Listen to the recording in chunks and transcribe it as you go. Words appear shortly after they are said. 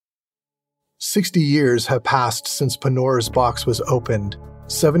60 years have passed since Pandora's box was opened.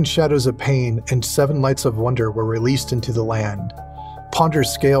 7 shadows of pain and 7 lights of wonder were released into the land.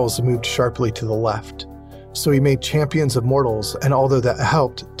 Ponder's scales moved sharply to the left. So he made champions of mortals, and although that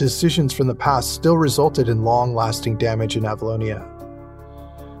helped, decisions from the past still resulted in long-lasting damage in Avalonia.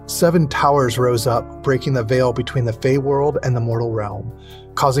 7 towers rose up, breaking the veil between the Fey world and the mortal realm,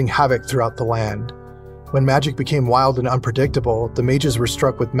 causing havoc throughout the land. When magic became wild and unpredictable, the mages were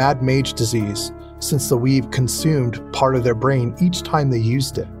struck with mad mage disease, since the weave consumed part of their brain each time they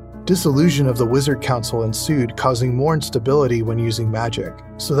used it. Disillusion of the Wizard Council ensued, causing more instability when using magic,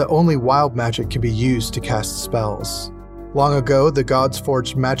 so that only wild magic can be used to cast spells. Long ago, the gods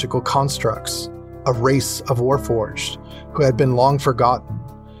forged magical constructs. A race of Warforged, who had been long forgotten,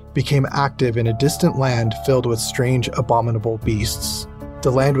 became active in a distant land filled with strange, abominable beasts. The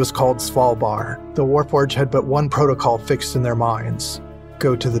land was called Svalbard. The Warforged had but one protocol fixed in their minds: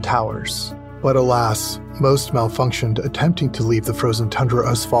 go to the towers. But alas, most malfunctioned, attempting to leave the frozen tundra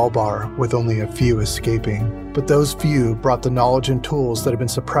of Svalbard, with only a few escaping. But those few brought the knowledge and tools that had been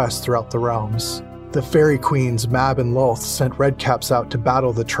suppressed throughout the realms. The fairy queens Mab and Lolth sent redcaps out to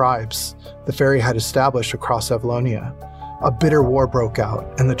battle the tribes the fairy had established across Avalonia. A bitter war broke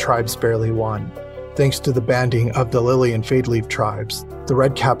out, and the tribes barely won. Thanks to the banding of the Lily and Fadeleaf tribes, the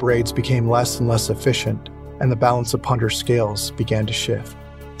redcap raids became less and less efficient, and the balance of Ponder's scales began to shift.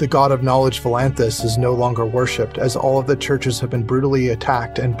 The god of knowledge Valanthus is no longer worshipped, as all of the churches have been brutally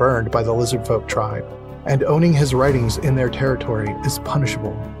attacked and burned by the Lizardfolk tribe, and owning his writings in their territory is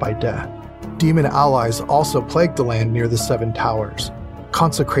punishable by death. Demon allies also plagued the land near the 7 towers,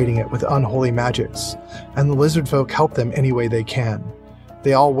 consecrating it with unholy magics, and the Lizardfolk help them any way they can.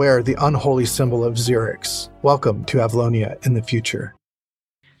 They all wear the unholy symbol of Xerix. Welcome to Avalonia in the future.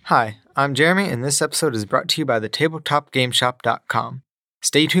 Hi, I'm Jeremy, and this episode is brought to you by thetabletopgameshop.com.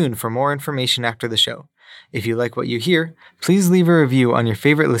 Stay tuned for more information after the show. If you like what you hear, please leave a review on your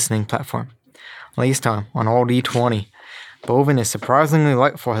favorite listening platform. Last time, on All D20, Bovin is surprisingly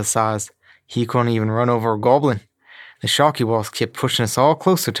light for his size. He couldn't even run over a goblin. The Shocky Walls kept pushing us all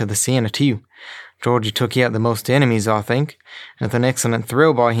closer to the Sienna too. Georgie took out the most enemies, I think, and with an excellent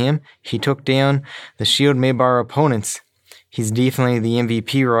throw by him, he took down the shield made by our opponents. He's definitely the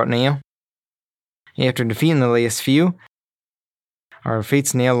MVP right now. After defeating the last few, our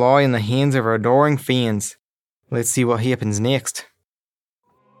fates now lie in the hands of our adoring fans. Let's see what happens next.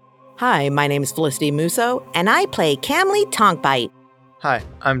 Hi, my name is Felicity Musso, and I play Camley Tonkbite. Hi,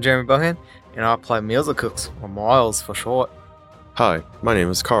 I'm Jeremy Bohan, and I play Meals Cooks, or Miles for short. Hi, my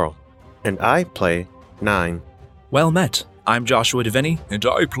name is Carl, and I play 9. Well met. I'm Joshua Devaney, and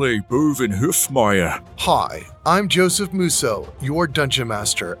I play Bovin Hoofmeyer. Hi, I'm Joseph Musso, your Dungeon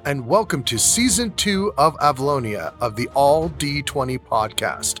Master, and welcome to Season 2 of Avalonia of the All D20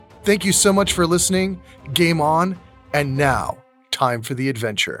 podcast. Thank you so much for listening. Game on, and now, time for the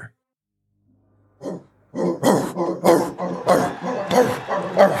adventure.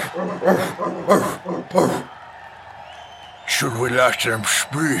 Should we let them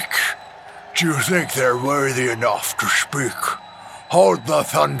speak? Do you think they're worthy enough to speak? Hold the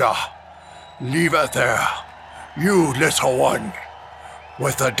thunder. Leave it there. You little one.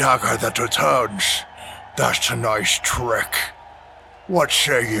 With the dagger that returns. That's a nice trick. What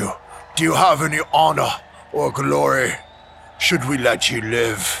say you? Do you have any honor or glory? Should we let you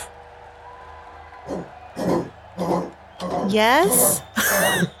live? Yes?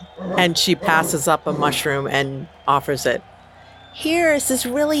 And she passes up a mushroom and offers it. Here, this is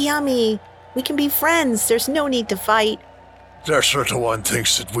really yummy. We can be friends. There's no need to fight. This little one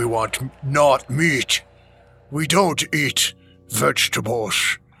thinks that we want not meat. We don't eat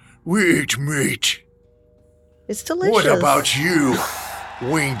vegetables. We eat meat. It's delicious. What about you,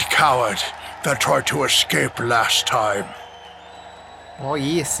 winged coward that tried to escape last time? Oh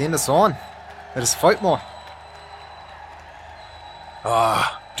yeah, send us on. Let us fight more.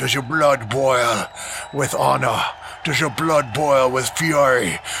 Does your blood boil with honor? Does your blood boil with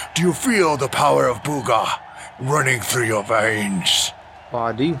fury? Do you feel the power of Booga running through your veins? Well,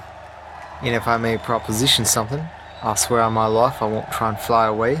 I do. And if I may proposition something, I swear on my life I won't try and fly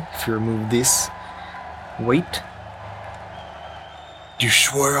away if you remove this weight. You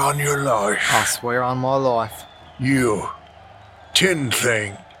swear on your life? I swear on my life. You, tin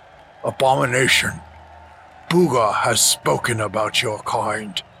thing, abomination. Booga has spoken about your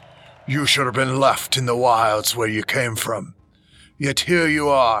kind. You should have been left in the wilds where you came from. Yet here you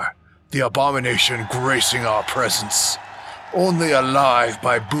are, the abomination gracing our presence. Only alive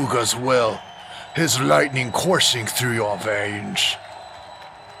by Booga's will, his lightning coursing through your veins.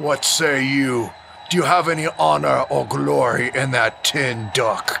 What say you? Do you have any honor or glory in that tin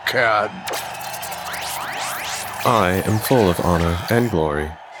duck can? I am full of honor and glory,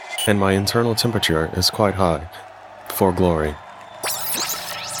 and my internal temperature is quite high for glory.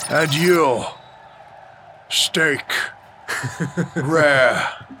 And you, steak, rare.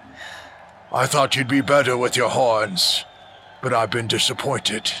 I thought you'd be better with your horns, but I've been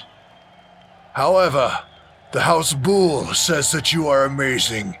disappointed. However, the House Bull says that you are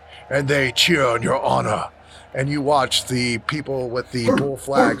amazing, and they cheer on your honor. And you watch the people with the bull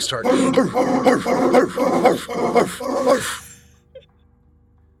flag start.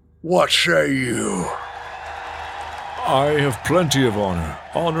 What say you? I have plenty of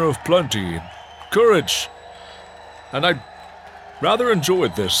honor of plenty, courage. And I rather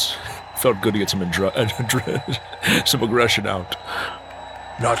enjoyed this. Felt good to get some aggression out.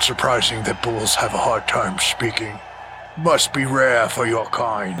 Not surprising that bulls have a hard time speaking. Must be rare for your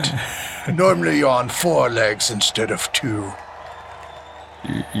kind. Normally you're on 4 legs instead of 2.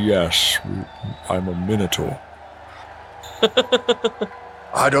 Yes, I'm a minotaur.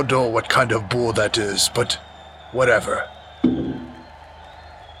 I don't know what kind of bull that is, but whatever.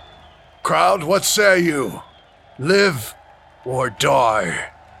 Crowd, what say you? Live or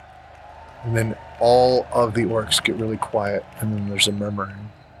die? And then all of the orcs get really quiet, and then there's a murmuring.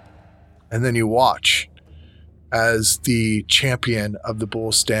 And then you watch as the champion of the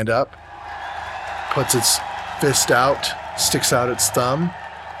bulls stand up, puts its fist out, sticks out its thumb,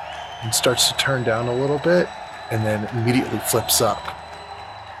 and starts to turn down a little bit, and then immediately flips up.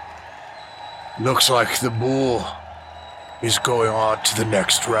 Looks like the bull is going on to the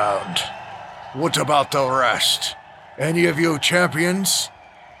next round. What about the rest? Any of you champions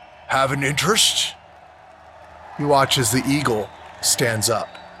have an interest? You watch as the eagle stands up,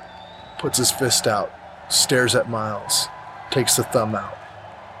 puts his fist out, stares at Miles, takes the thumb out,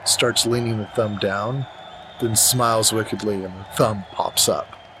 starts leaning the thumb down, then smiles wickedly and the thumb pops up.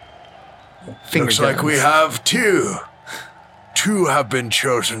 Looks like we have 2. 2 have been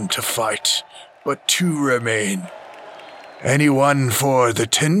chosen to fight, but 2 remain. Anyone for the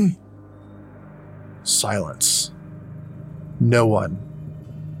 10? Silence. No one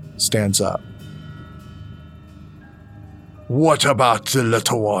stands up. What about the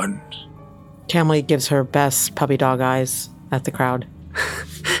little one? Camley gives her best puppy dog eyes at the crowd.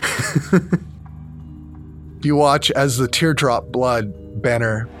 You watch as the teardrop blood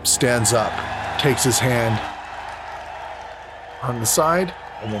banner stands up, takes his hand on the side,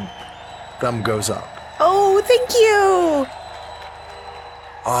 and then thumb goes up. Oh, thank you!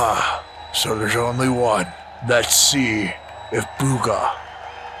 So there's only one. Let's see if Booga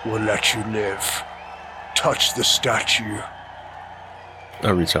will let you live. Touch the statue.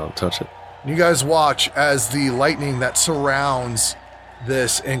 I reach out and touch it. You guys watch as the lightning that surrounds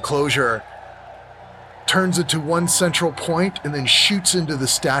this enclosure turns into one central point and then shoots into the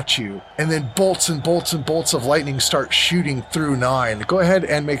statue. And then bolts and bolts and bolts of lightning start shooting through 9. Go ahead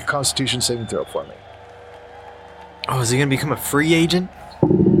and make a Constitution saving throw for me. Oh, is he going to become a free agent?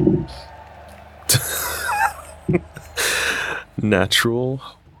 Natural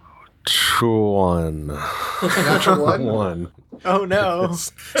 1. Natural 1? 1. Oh, no.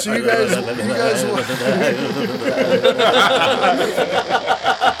 So you guys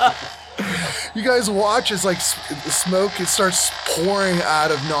you guys watch as like smoke, it starts pouring out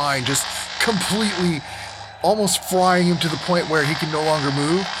of 9, just completely almost frying him to the point where he can no longer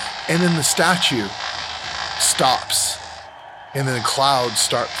move. And then the statue stops. And then clouds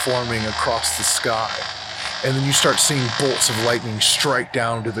start forming across the sky. And then you start seeing bolts of lightning strike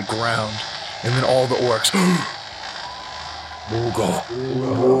down to the ground. And then all the orcs Booga,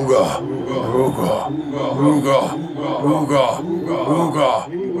 Booga, Booga, Booga, Booga, Booga,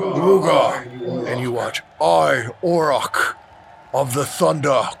 Booga. and you watch. I, Auroch, of the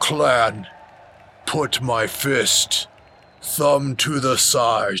Thunder Clan, put my fist, thumb to the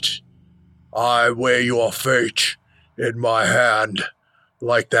side. I weigh your fate in my hand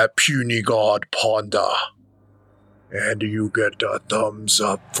like that puny god Ponda. And you get a thumbs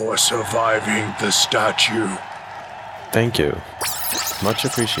up for surviving the statue. Thank you. Much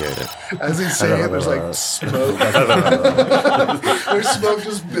appreciated. As he's saying it, there's like smoke. There's smoke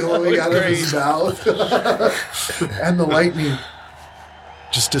just billowing out of his mouth. And the lightning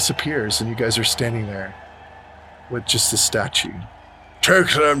just disappears, and you guys are standing there with just the statue.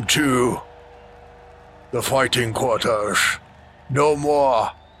 Take them to the fighting quarters. No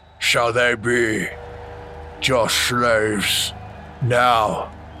more shall they be just slaves. Now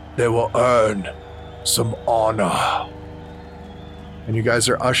they will earn some honor. And you guys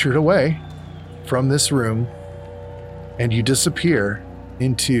are ushered away from this room, and you disappear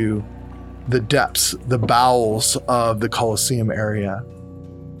into the depths, the bowels of the Colosseum area.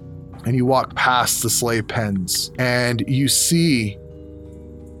 and you walk past the slave pens, and you see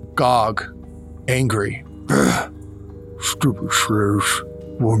Gog, angry. Stupid slaves.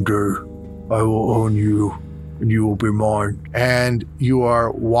 One day, I will own you, and you will be mine. And you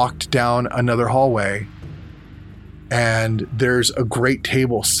are walked down another hallway, and there's a great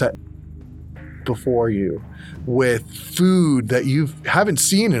table set before you with food that you haven't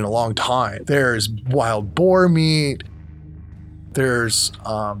seen in a long time. There's wild boar meat. There's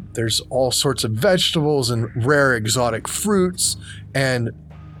all sorts of vegetables and rare exotic fruits, and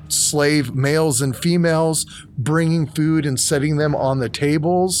slave males and females bringing food and setting them on the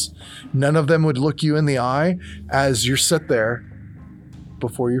tables. None of them would look you in the eye as you're set there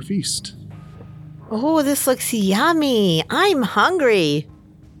before your feast. Oh, this looks yummy. I'm hungry.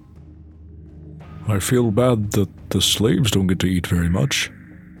 I feel bad that the slaves don't get to eat very much.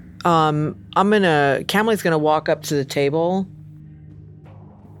 Cameli's gonna walk up to the table,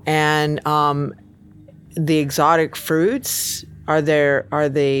 and the exotic fruits, are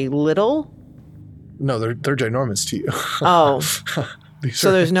they little? No, they're ginormous to you. Oh. So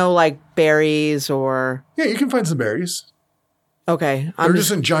are, there's no like berries or... Yeah, you can find some berries. Okay. They're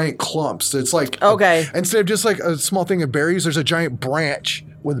just in giant clumps. It's like... Okay. Instead of just like a small thing of berries, there's a giant branch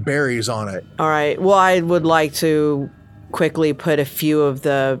with berries on it. All right. Well, I would like to quickly put a few of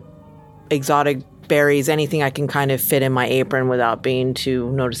the exotic berries, anything I can kind of fit in my apron without being too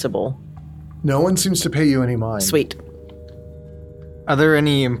noticeable. No one seems to pay you any mind. Sweet. Are there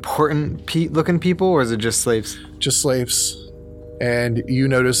any important looking people, or is it just slaves? Just slaves. And you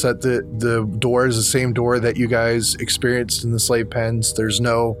notice that the door is the same door that you guys experienced in the slave pens. There's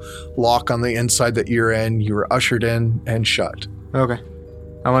no lock on the inside that you're in. You were ushered in and shut. Okay.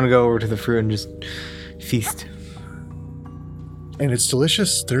 I want to go over to the fruit and just feast. And it's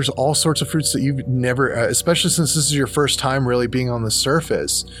delicious. There's all sorts of fruits that you've never, especially since this is your first time really being on the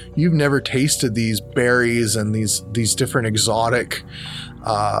surface, you've never tasted these berries and these different exotic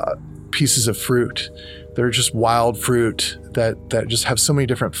pieces of fruit. They're just wild fruit that just have so many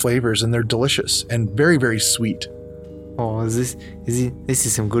different flavors, and they're delicious and very, very sweet. Oh, this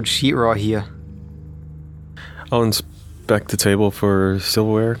is some good shit right here. I'll inspect the table for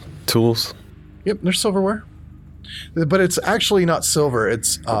silverware, tools. Yep, there's silverware. But it's actually not silver,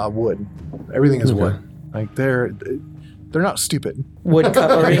 it's wood. Everything is Okay. wood. Like they're not stupid. Wood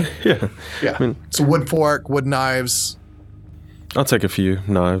cutlery. Yeah. Yeah. I mean, It's a wood fork, wood knives. I'll take a few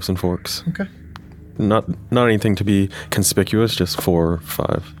knives and forks. Okay. Not anything to be conspicuous, just 4 or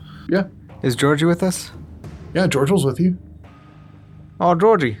 5. Yeah. Is Georgie with us? Yeah, George was with you. Oh,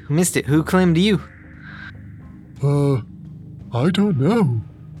 Georgie, missed it. Who claimed you? I don't know.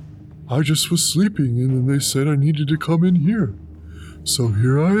 I just was sleeping, and then they said I needed to come in here. So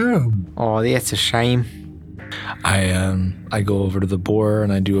here I am. Oh, that's a shame. I go over to the boar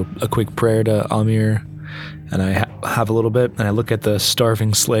and I do a quick prayer to Amir, and I have a little bit, and I look at the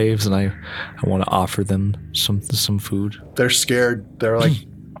starving slaves, and I want to offer them some food. They're scared. They're like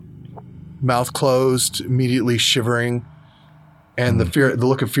mouth closed, immediately shivering. And the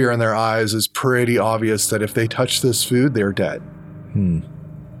look of fear in their eyes is pretty obvious that if they touch this food, they're dead.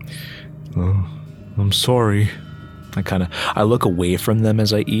 Oh, I'm sorry. I look away from them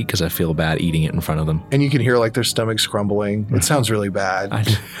as I eat because I feel bad eating it in front of them. And you can hear like their stomachs grumbling. It sounds really bad.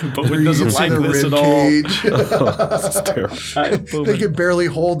 But we doesn't like this at all. This is terrible. They can barely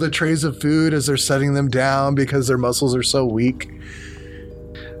hold the trays of food as they're setting them down because their muscles are so weak.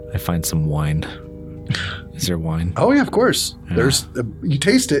 I find some wine. Is there wine? Oh yeah, of course. Yeah. There's you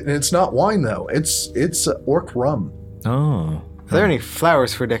taste it and it's not wine though. It's orc rum. Oh. Are there any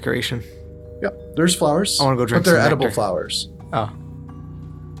flowers for decoration? Yep, there's flowers. I wanna go drink but they're some edible nectar. flowers. Oh.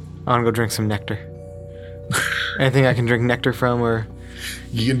 I want to go drink some nectar. Anything I can drink nectar from, or...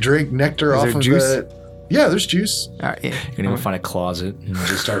 You can drink nectar Is off there of juice? it. Yeah, there's juice. All right, yeah. You're gonna go find a closet and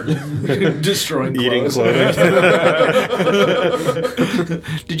just start destroying Eating clothes. clothing.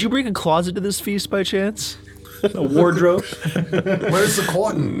 Did you bring a closet to this feast by chance? A wardrobe? Where's the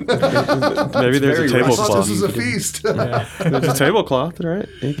cotton? Maybe there's a I thought tablecloth. this is a feast. There's a tablecloth, right?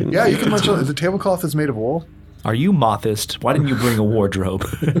 You can munch on it. The tablecloth is made of wool. Are you Mothist? Why didn't you bring a wardrobe?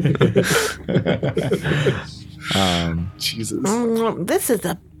 Jesus. This is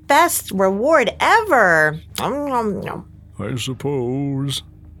the best reward ever. I suppose.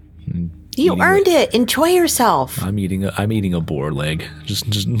 You earned it. Enjoy yourself. I'm eating a boar leg. Just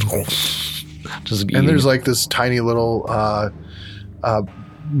eating. And there's like this tiny little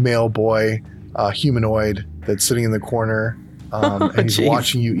male boy, humanoid, that's sitting in the corner. And he's Jeez.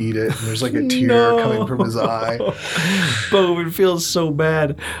 watching you eat it. And there's like a tear coming from his eye. Bo, it feels so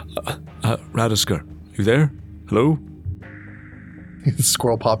bad. Radisker, you there? Hello? The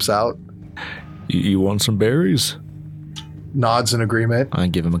squirrel pops out, You want some berries? nods in agreement. I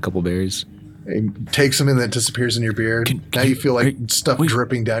give him a couple berries. He takes them and then it disappears in your beard. Now you feel like stuff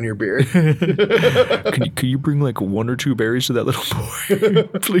dripping down your beard. Can you bring like 1 or 2 berries to that little boy,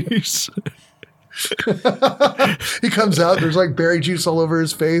 please? He comes out. There's like berry juice all over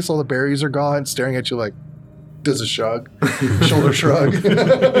his face. All the berries are gone. Staring at you like, does a shrug, shoulder shrug.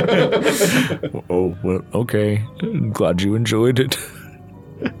 Oh, well, okay. I'm glad you enjoyed it.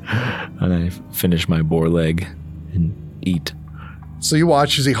 And I finish my boar leg and eat. So you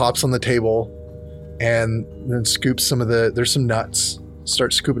watch as he hops on the table and then scoops some of there's some nuts,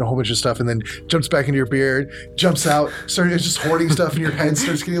 starts scooping a whole bunch of stuff, and then jumps back into your beard, jumps out, starts just hoarding stuff in your head,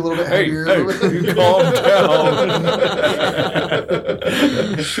 starts getting a little bit heavier. You calm down.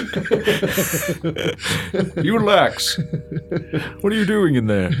 You relax. What are you doing in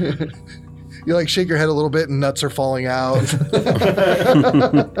there? You like shake your head a little bit and nuts are falling out.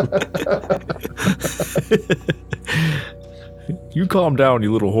 You calm down,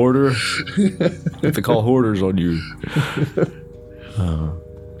 you little hoarder. If they call hoarders on you.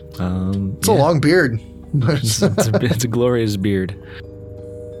 It's a long beard. It's a glorious beard.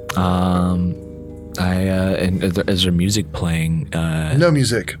 And is there music playing? No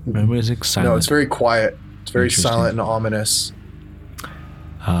music. No music. Silent. No, it's very quiet. It's very Interesting. silent and ominous.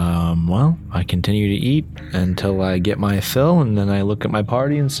 Well, I continue to eat until I get my fill, and then I look at my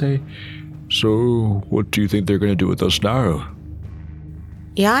party and say, So, what do you think they're going to do with us now?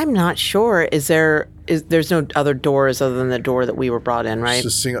 Yeah, I'm not sure. There's no other doors other than the door that we were brought in, right?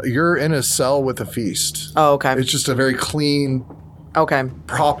 It's a you're in a cell with a feast. Oh, okay. It's just a very clean, Okay.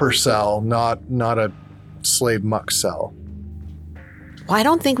 proper cell, not a slave muck cell. Well, I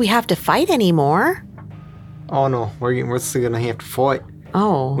don't think we have to fight anymore. Oh no, we're still gonna have to fight.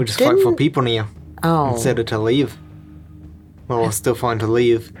 Oh. We just fight for people now Oh. instead of to leave. Well, we're still fine to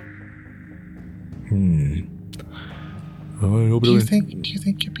leave. Oh, Do you think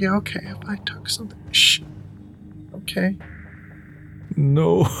it'd be okay if I took something? Shh. Okay.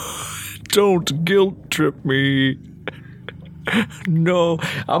 No, don't guilt trip me. "No,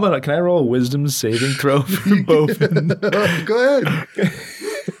 Can I roll a wisdom saving throw for both?" Go ahead.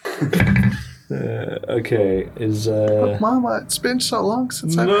 Okay, is Mama, it's been so long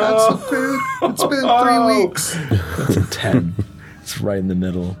since I've had some food. It's been 3 weeks. that's a 10. It's right in the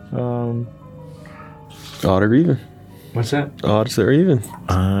middle. Odd or even? What's that? Odds are even.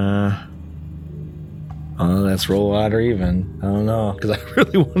 Let's roll odd or even. I don't know, because I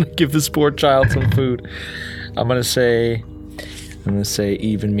really want to give this poor child some food. I'm gonna say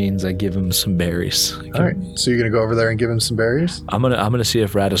even means I give him some berries. All right. So you're gonna go over there and give him some berries? I'm gonna see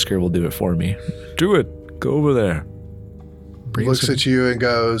if Radisker will do it for me. Do it. Go over there. He looks at you and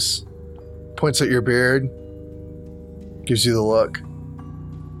goes, points at your beard, gives you the look,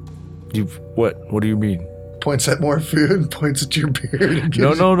 What do you mean? points at more food, points at your beard. And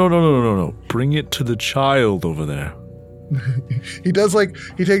gives No. Bring it to the child over there. He does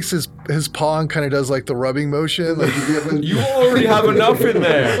he takes his paw and kind of does like the rubbing motion. Like You already have enough in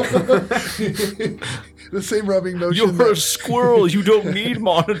there. the same rubbing motion. You're a squirrel. You don't need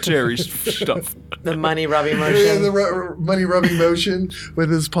monetary stuff. The money rubbing Yeah, motion. the money rubbing motion with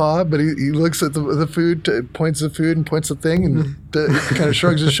his paw, but he looks at the food, points at food and points the thing, and kind of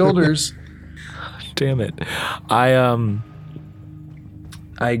shrugs his shoulders. Damn it.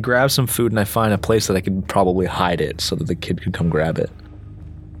 I grab some food and I find a place that I could probably hide it so that the kid could come grab it.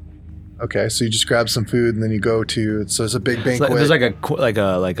 Okay, so you just grab some food and then you go to. So it's a big banquet. There's like a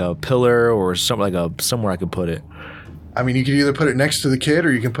pillar or somewhere I could put it. I mean, you can either put it next to the kid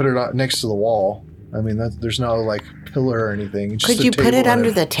or you can put it next to the wall. I mean, there's no like pillar or anything. It's just Could a you put it table under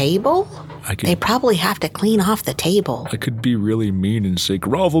and the table? They probably have to clean off the table. I could be really mean and say,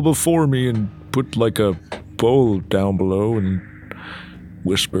 grovel before me and put like a bowl down below and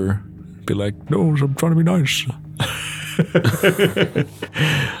whisper. Be like, no, I'm trying to be nice.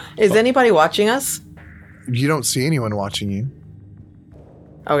 Is anybody watching us? You don't see anyone watching you.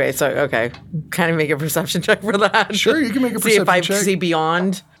 Okay. Kind of make a perception check for that. Sure, you can make a See if I perception check. see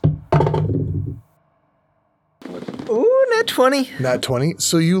beyond. Ooh, net 20. Nat 20.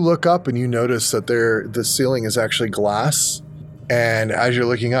 So you look up and you notice that the ceiling is actually glass. And as you're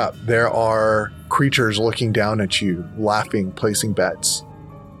looking up, there are creatures looking down at you, laughing, placing bets.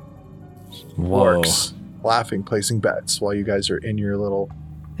 Whoa. Orcs laughing, placing bets while you guys are in your little.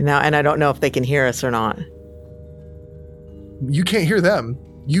 Now, and I don't know if they can hear us or not. You can't hear them.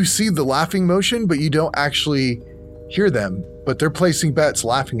 You see the laughing motion, but you don't actually hear them. But they're placing bets,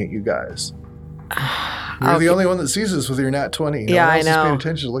 laughing at you guys. You're the only one that sees this with your nat 20. No Yeah, one I else is know. paying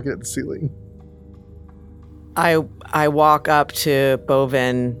attention to looking at the ceiling. I walk up to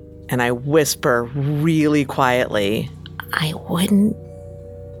Bovin and I whisper really quietly. I wouldn't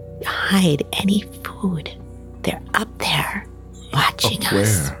hide any food. They're up there watching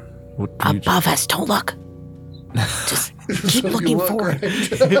us. Where? What do you Above us. Don't look. Just keep looking forward.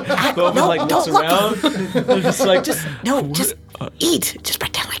 Bovin, No, like, don't looks look. around. They're just like, Just eat. Just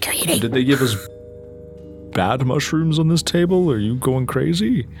pretend like you're eating. Did they give us bad mushrooms on this table? Are you going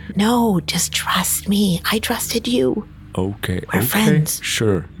crazy? No, just trust me. I trusted you. Okay. We're friends.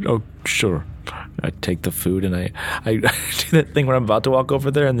 Sure. Oh, sure. I take the food and I do that thing where I'm about to walk over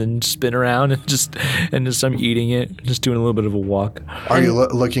there and then spin around and just I'm eating it, just doing a little bit of a walk. Are you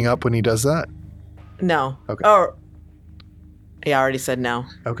looking up when he does that? No. Okay. Oh, yeah, I already said no.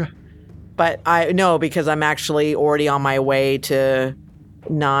 Okay. But no, because I'm actually already on my way to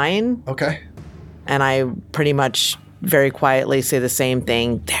 9, Okay. and I pretty much very quietly say the same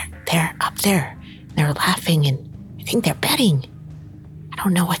thing. They're up there. They're laughing and I think they're betting. I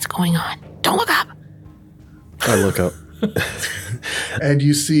don't know what's going on. Don't look up. I look up. And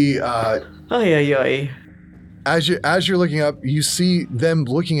you see, Ay. as you're looking up, you see them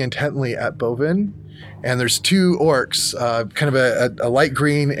looking intently at Bovin, and there's 2 orcs, kind of a light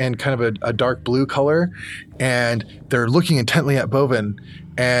green and kind of a dark blue color, and they're looking intently at Bovin.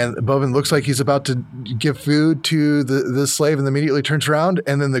 And Bovin looks like he's about to give food to the slave, and immediately turns around,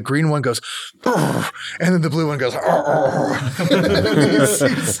 and then the green one goes, "Arr!" And then the blue one goes, "Arr!" And then you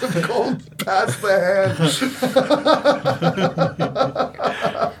see some gold pass the hand.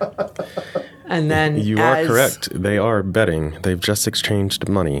 And then You are correct. They are betting. They've just exchanged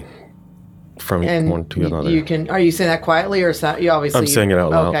money from one to another. Are you saying that quietly, or you obviously? I'm saying it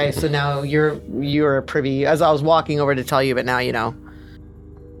out loud. Okay, so now you're privy. As I was walking over to tell you, but now you know.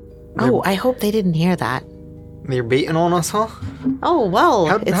 Oh, I hope they didn't hear that. You're baiting on us, huh? Oh, well,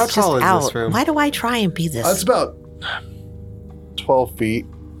 How it's just tall is out. this room? Why do I try and be this? It's about 12 feet,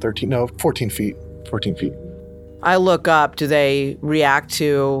 14 feet. I look up. Do they react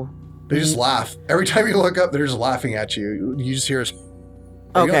to? They just laugh. Every time you look up, they're just laughing at you. You just hear us. You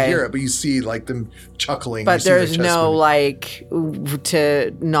don't Okay. hear it, but you see like them chuckling. But You see their there's chest no moving. like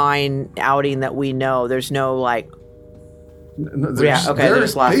to 9 outing that we know. There's no like. No, they're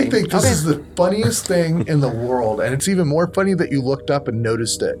just laughing. They think this Okay. is the funniest thing in the world, and it's even more funny that you looked up and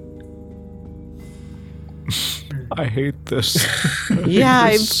noticed it. I hate this.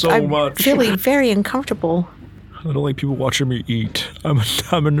 yeah, I'm I'm feeling very uncomfortable. I don't like people watching me eat.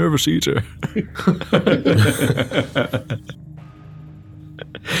 I'm a nervous eater.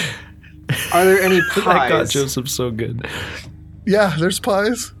 Are there any That got pies? Joseph so good. Yeah, there's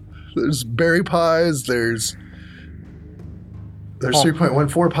pies. There's berry pies. There's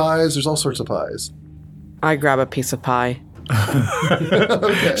 3.14 pies. There's all sorts of pies. I grab a piece of pie.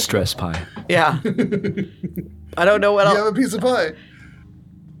 Stress pie. Yeah. I don't know what You else. have a piece of pie.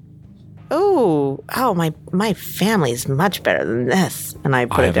 Oh, my family's much better than this. And I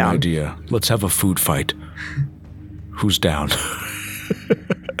put I it have down. an idea. Let's have a food fight. Who's down?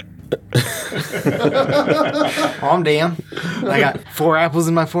 Oh, I'm down. I got 4 apples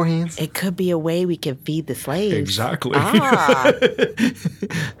in my 4 hands. It could be a way we can feed the slaves. Exactly. Ah.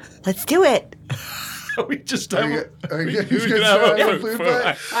 Let's do it. We just Are you guys trying to have a food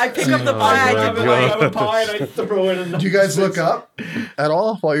fight? I pick up the pie. I give it I have a pie and I throw it in the Do you guys look up at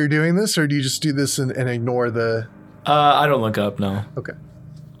all while you're doing this, or do you just do this and ignore the? I don't look up, no. Okay.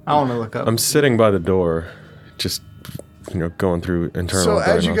 I want to look up. I'm sitting by the door, just going through internal. So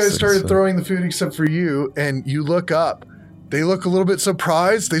as you guys diagnostics, started throwing the food, except for you, and you look up, they look a little bit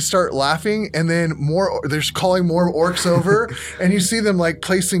surprised. They start laughing, and then they're calling more orcs over, and you see them like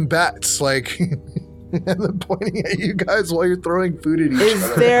placing bets, like, and then pointing at you guys while you're throwing food at each Is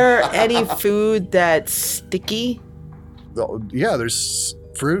other. there any food that's sticky? Oh, yeah, there's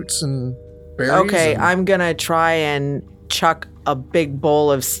fruits and berries. Okay, and- I'm gonna try and chuck a big bowl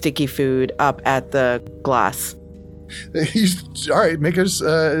of sticky food up at the glass. All right, make us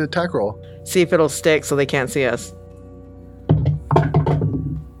attack roll. See if it'll stick so they can't see us.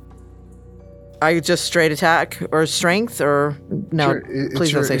 I just straight attack or strength or no? Sure,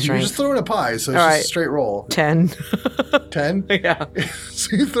 Please don't say You're strength. just throwing a pie, so it's All just right. a straight roll. 10. 10? Yeah.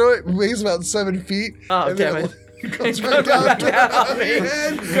 So you throw it, weighs about 7 feet. Oh, and damn then it. It comes right down back to down on your me.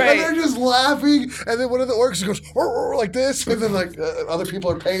 head, Great. and they're just laughing. And then one of the orcs goes "Arr, arr," like this, and then like other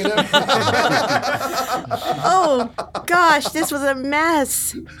people are paying him. Oh, gosh, this was a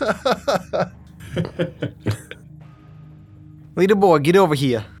mess. Leader boy, get over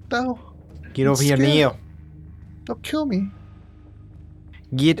here. No, Get over here, scared. Neil. don't kill me.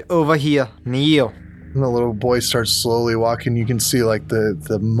 Get over here, Neil. And the little boy starts slowly walking. You can see like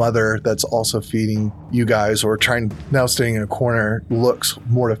the mother that's also feeding you guys, or now standing in a corner, looks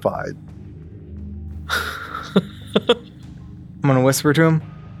mortified. I'm gonna whisper to him,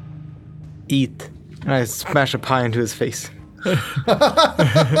 "Eat," and I smash a pie into his face. You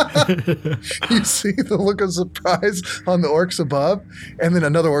see the look of surprise on the orcs above, and then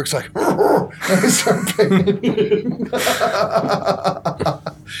another orc's like, and they start paying.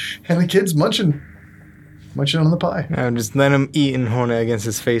 And the kid's munching on the pie. I would just let him eat and hold it against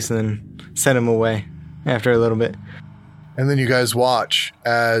his face and then send him away after a little bit. And then you guys watch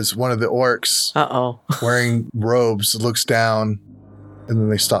as one of the orcs wearing robes looks down, and then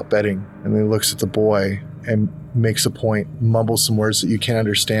they stop betting, and then he looks at the boy and makes a point, mumbles some words that you can't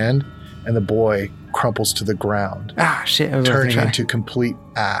understand, and the boy crumples to the ground. Ah, shit. Turning into complete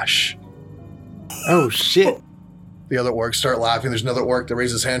ash. Oh, shit. The other orcs start laughing. There's another orc that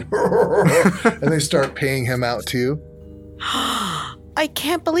raises his hand, and they start paying him out too. I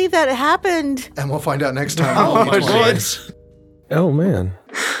can't believe that it happened. And we'll find out next time. Oh, my God. Oh, man.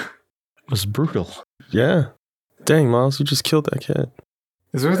 It was brutal. Yeah. Dang, Miles, you just killed that kid.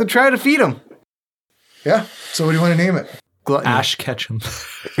 It's worth a try to feed him. Yeah. So what do you want to name it? Gluttony. Ash Ketchum.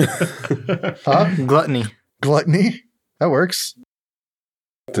 Huh? Gluttony. Gluttony? That works.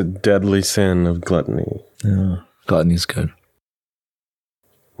 The deadly sin of gluttony. Yeah. Gluttony's good.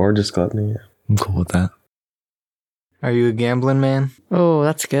 Or just gluttony, yeah. I'm cool with that. Are you a gambling man? Oh,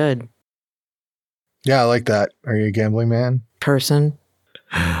 that's good. Yeah, I like that. Are you a gambling man? Person.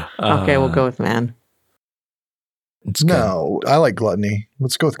 Okay, we'll go with man. It's good. No, I like gluttony.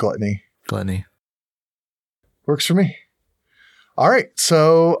 Let's go with gluttony. Gluttony. Works for me. All right.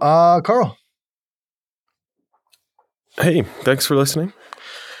 So, Carl. Hey, thanks for listening.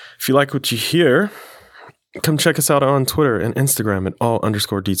 If you like what you hear, come check us out on Twitter and Instagram at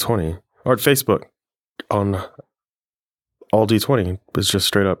all_D20, or at Facebook on all D20. It's just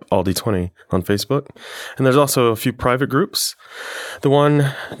straight up all D20 on Facebook. And there's also a few private groups. The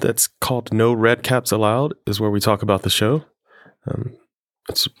one that's called No Red Caps Allowed is where we talk about the show.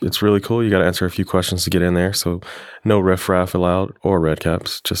 It's really cool. You got to answer a few questions to get in there. So no riffraff allowed or red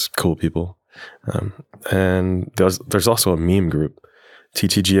caps, just cool people. And there's also a meme group,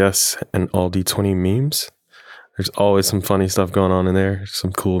 TTGS and all D20 memes. There's always some funny stuff going on in there.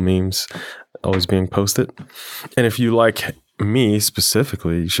 Some cool memes always being posted. And if you like me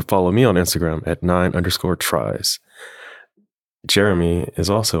specifically, you should follow me on Instagram at 9_tries. Jeremy is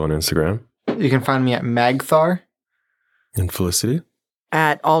also on Instagram. You can find me at Magthar. And Felicity.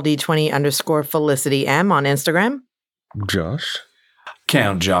 At aldi20_Felicity M on Instagram. Josh.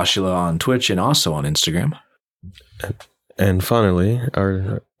 Count Joshua on Twitch and also on Instagram. And finally,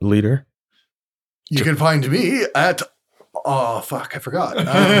 our leader. You can find me at, I forgot. You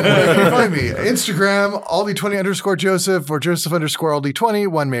can find me Instagram, aldi20_Joseph or Joseph_aldi20.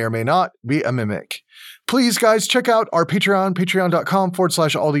 One may or may not be a mimic. Please, guys, check out our Patreon,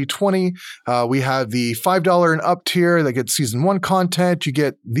 patreon.com/aldi20. We have the $5 and up tier that gets season 1 content. You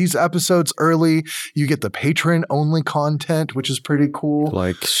get these episodes early. You get the patron-only content, which is pretty cool.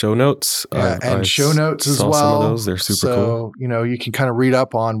 Like show notes. And show notes as well. Some of those. They're super cool. So, you can kind of read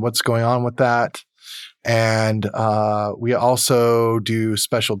up on what's going on with that. And we also do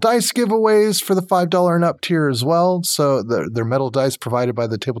special dice giveaways for the $5 and up tier as well. So they're metal dice provided by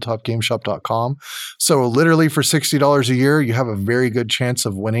the tabletopgameshop.com. So literally for $60 a year, you have a very good chance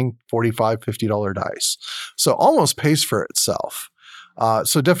of winning $45, $50 dice. So almost pays for itself.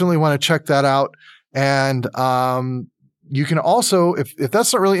 So definitely want to check that out. And you can also, if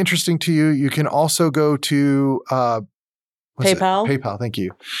that's not really interesting to you, you can also go to PayPal. PayPal, thank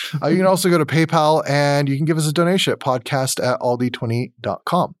you. You can also go to PayPal and you can give us a donation at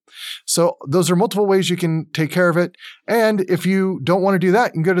podcast@aldi20.com. So those are multiple ways you can take care of it. And if you don't want to do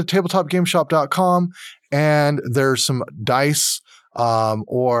that, you can go to tabletopgameshop.com and there's some dice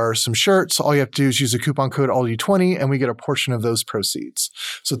or some shirts. All you have to do is use the coupon code ALDI20 and we get a portion of those proceeds.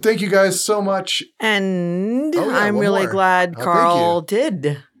 So thank you guys so much. And I'm really glad Carl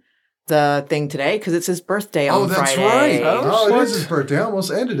did the thing today because it's his birthday on Friday. Right. Oh, it is his birthday. I almost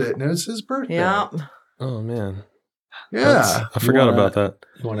ended it, and it's his birthday. Yeah. Oh, man. Yeah. I forgot about that.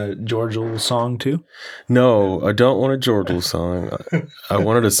 You want a Georgial song too? No, I don't want a Georgial song. I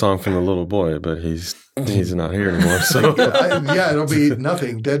wanted a song from the little boy, but he's not here anymore. So it'll be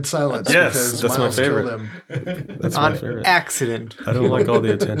nothing. Dead silence. Yes, that's my favorite. That's my favorite. Accident. I don't like all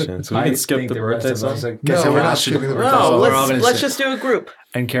the attention. So we can skip the birthday song. No, we're not skipping the birthday song. Let's just do a group.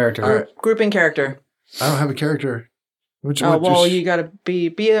 And character. All right. Group and character. I don't have a character. You got to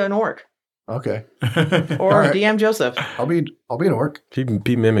be an orc. Okay. Or right. DM Joseph. I'll be an orc.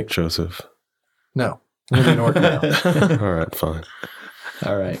 Be Mimic Joseph. No. Really an orc now. All right, fine.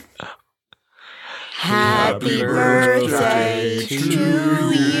 All right. Happy birthday to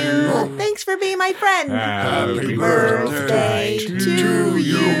you. Thanks for being my friend. Happy birthday to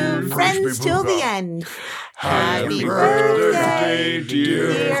you. Friends till the end. Happy birthday,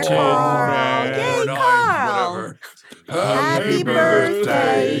 dear Carl. Yay, Carl. Happy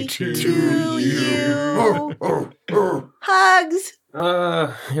birthday to you. Hugs.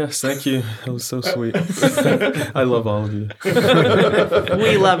 Yes, thank you. That was so sweet. I love all of you.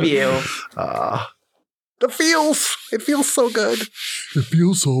 We love you. It feels so good. It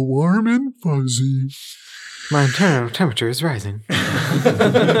feels so warm and fuzzy. My internal temperature is rising. Hey,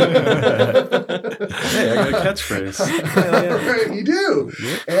 I got a catchphrase. Right, you do.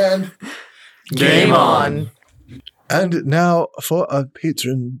 And Game on. And now for our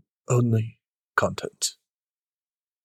patron-only content.